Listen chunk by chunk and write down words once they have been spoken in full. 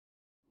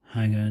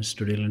Hi guys,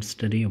 today let's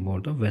study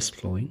about the west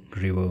flowing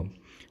river.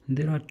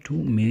 There are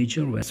two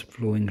major west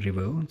flowing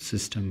river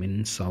system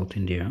in South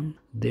India.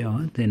 They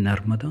are the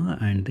Narmada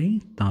and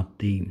the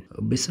Tapti.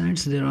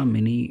 Besides, there are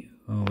many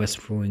west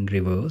flowing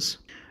rivers.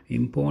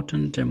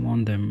 Important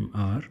among them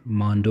are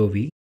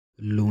Mandovi,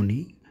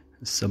 Luni,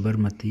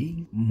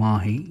 Sabarmati,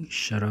 Mahi,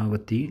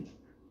 Sharavati,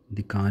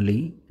 the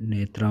Kali,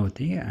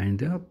 Netravati and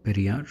the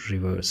Periyar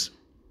rivers.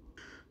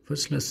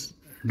 First, let's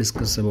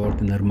discuss about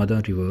the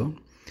Narmada River.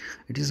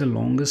 It is the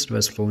longest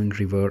west flowing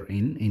river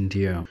in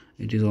India.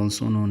 It is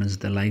also known as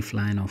the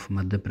lifeline of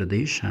Madhya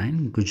Pradesh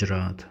and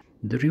Gujarat.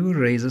 The river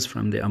rises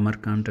from the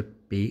Amarkantak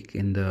peak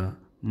in the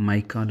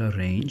Maikala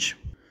range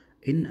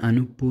in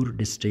Anuppur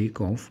district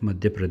of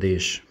Madhya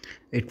Pradesh.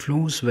 It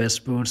flows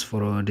westwards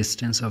for a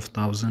distance of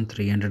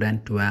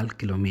 1312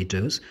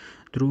 kilometers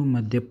through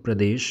Madhya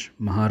Pradesh,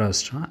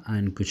 Maharashtra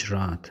and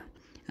Gujarat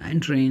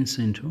and drains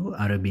into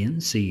Arabian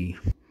Sea.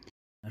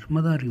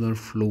 Narmada River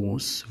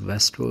flows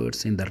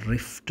westwards in the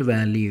Rift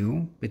Valley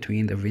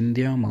between the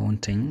Vindhya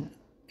mountain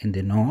in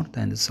the north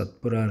and the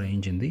Satpura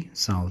range in the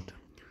south.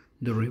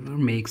 The river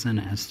makes an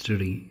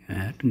estuary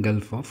at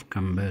Gulf of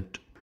Cambet.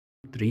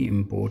 Three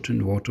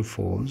important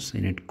waterfalls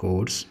in its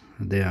course.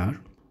 They are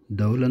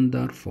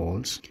Daulandar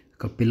Falls,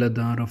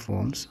 Kapiladhara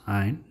Falls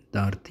and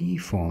Darthi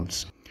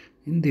Falls.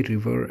 In the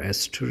river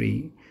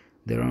estuary,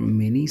 there are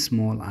many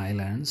small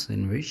islands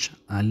in which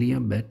Alia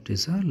Bet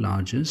is the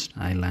largest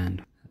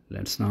island.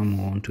 Let's now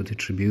move on to the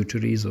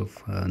tributaries of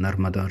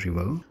Narmada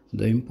River.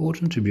 The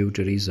important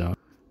tributaries are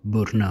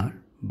Burnar,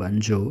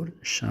 Banjor,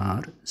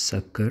 Shar,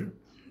 Sakkar,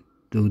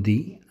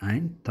 Dudi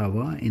and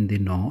Tawa in the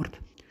north,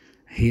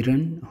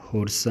 Hiran,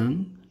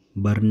 Horsang,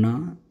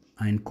 Barna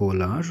and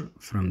Kolar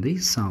from the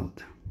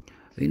south.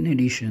 In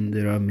addition,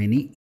 there are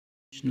many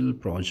additional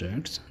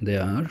projects. They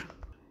are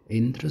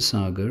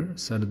Indrasagar,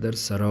 Sardar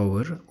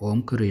Sarovar,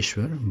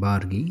 Omkareshwar,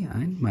 Bargi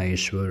and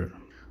Maheshwar.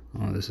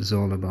 This is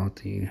all about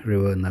the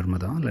river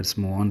Narmada. Let's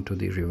move on to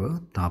the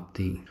river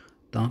Tapti.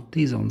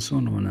 Tapti is also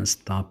known as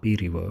Tapi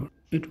River.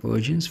 It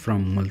originates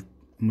from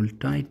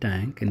Multai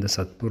Tank in the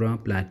Satpura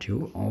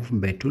plateau of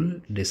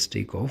Betul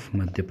district of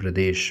Madhya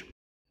Pradesh.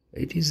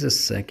 It is the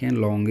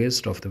second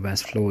longest of the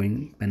west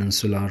flowing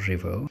peninsular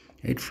river.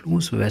 It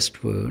flows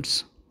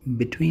westwards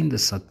between the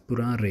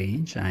Satpura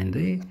range and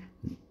the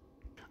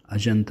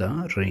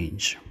Ajanta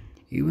range.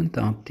 Even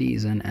Tapti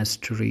is an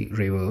estuary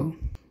river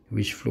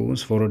which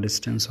flows for a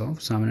distance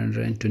of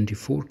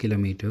 724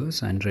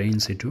 kilometers and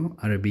drains into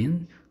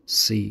Arabian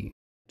Sea,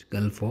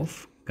 Gulf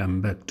of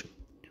Cambet.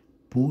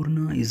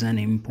 Purna is an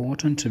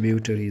important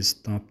tributary of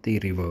Tapti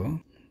River.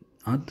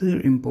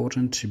 Other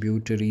important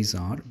tributaries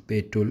are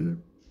Betul,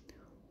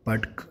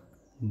 Padk,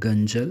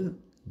 Ganjal,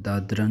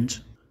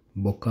 Dadranj,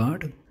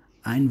 Bokad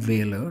and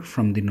Velar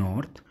from the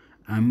north,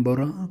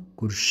 Ambora,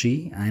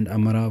 Kurshi and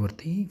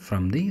Amaravati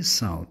from the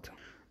south.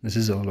 This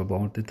is all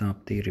about the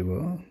Tapti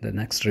river. The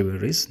next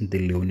river is the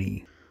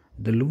Luni.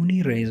 The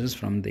Luni rises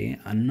from the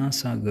Anna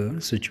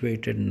Sagar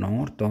situated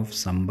north of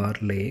Sambar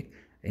Lake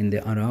in the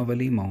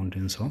Aravalli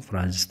mountains of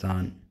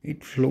Rajasthan.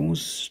 It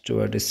flows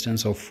to a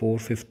distance of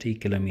 450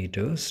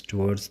 kilometers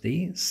towards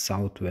the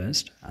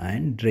southwest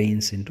and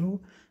drains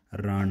into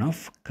Rann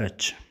of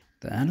Kutch.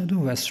 The another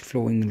west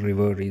flowing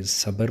river is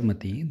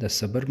Sabarmati. The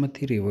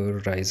Sabarmati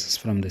river rises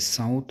from the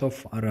south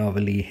of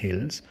Aravalli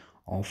hills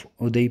of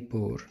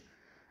Udaipur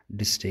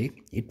district.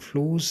 It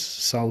flows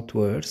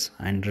southwards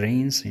and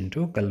drains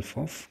into Gulf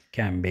of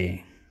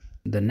Cambay.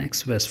 The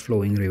next west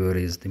flowing river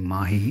is the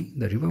Mahi.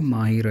 The river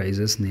Mahi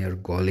rises near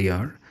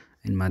Gwalior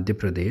in Madhya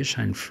Pradesh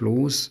and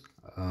flows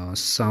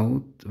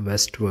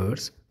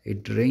southwestwards.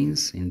 It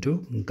drains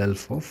into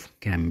Gulf of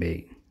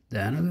Cambay. The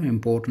another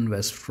important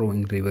west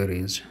flowing river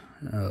is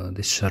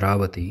the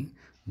Sharavati.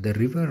 The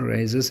river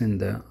rises in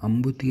the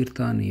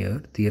Ambutirtha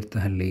near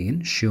Tirthahalli in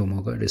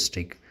Shivamogga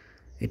district.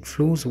 It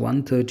flows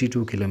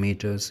 132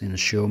 kilometers in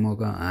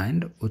Shivamogga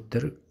and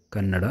Uttar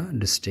Kannada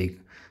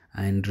district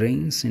and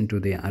drains into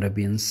the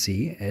Arabian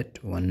Sea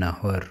at 1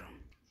 hour.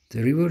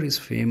 The river is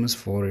famous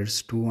for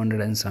its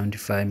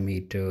 275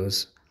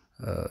 meters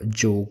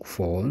Jog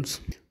Falls.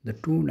 The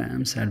two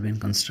dams had been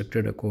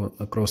constructed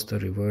across the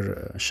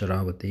river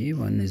Sharavati.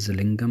 One is the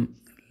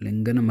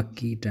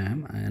Linganamakki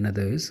Dam and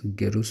another is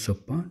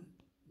Gerusoppa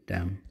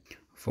Dam.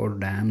 For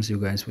dams, you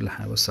guys will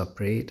have a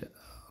separate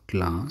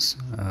class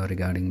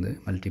regarding the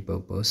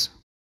multi-purpose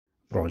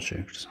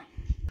projects.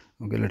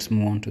 Okay, let's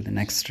move on to the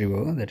next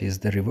river, that is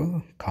the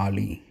river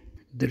Kali.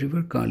 The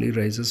river Kali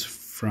rises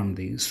from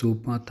the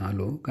Supa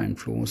Taluk and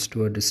flows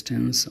to a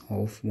distance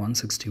of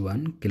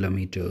 161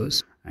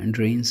 kilometers and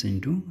drains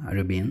into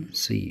Arabian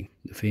Sea.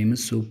 The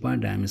famous Supa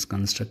Dam is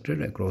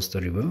constructed across the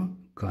river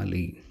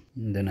Kali.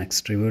 The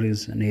next river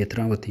is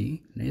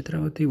Netravati.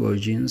 Netravati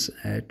originates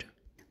at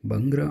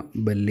Bangra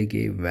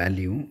Ballige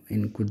Valley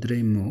in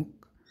Kudremukh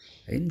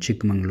in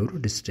Chikmagalur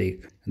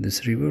district.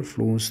 This river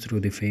flows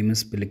through the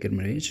famous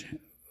pilgrimage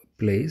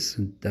place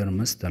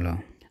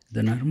Dharmasthala.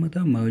 The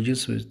Narmada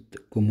merges with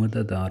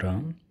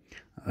Kumadadara,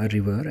 a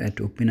river at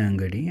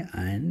Uppinangadi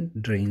and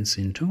drains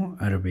into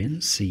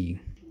Arabian Sea.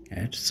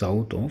 at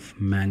south of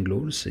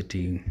Mangalore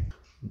city.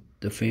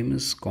 The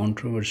famous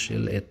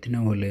controversial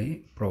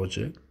Ethinavale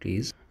project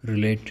is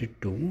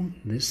related to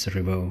this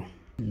river.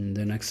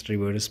 The next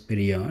river is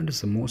Periyar.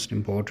 It's the most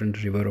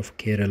important river of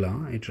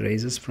Kerala. It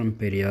rises from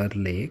Periyar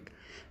Lake,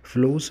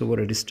 flows over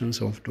a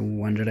distance of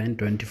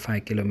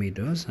 225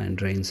 kilometers and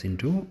drains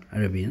into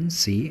Arabian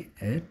Sea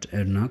at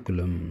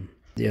Ernakulam.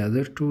 The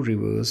other two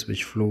rivers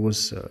which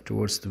flows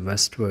towards the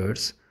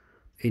westwards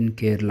in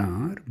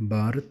Kerala are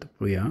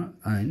Bharatapuzha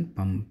and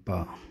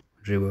Pampa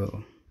river.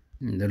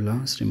 The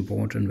last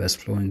important west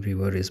flowing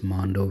river is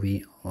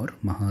Mandovi or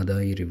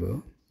Mahadai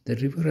river. The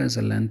river has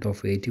a length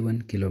of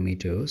 81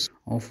 kilometers,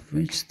 of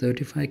which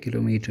 35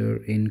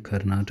 kilometers in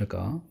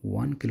Karnataka,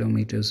 1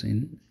 kilometers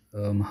in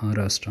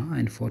Maharashtra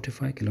and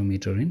 45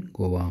 kilometers in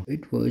Goa.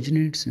 It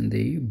originates in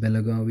the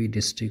Belagavi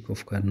district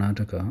of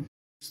Karnataka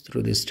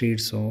through the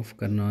states of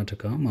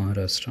Karnataka,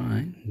 Maharashtra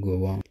and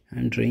Goa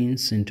and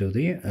drains into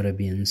the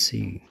Arabian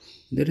Sea.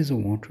 There is a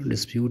water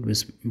dispute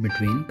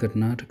between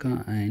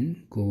Karnataka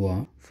and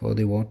Goa for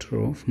the water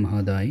of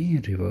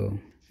Mahadai river.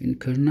 In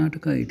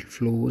Karnataka, it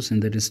flows in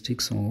the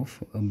districts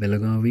of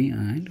Belagavi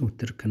and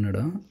Uttar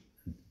Kannada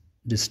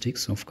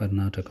districts of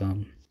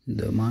Karnataka.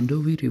 The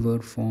Mandovi river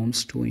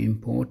forms two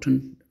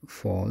important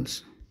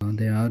falls.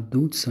 They are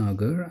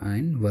Dudhsagar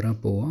and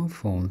Varapoa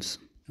falls.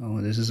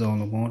 This is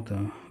all about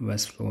the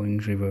west flowing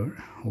river.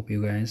 Hope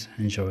you guys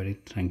enjoyed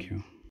it. Thank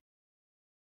you.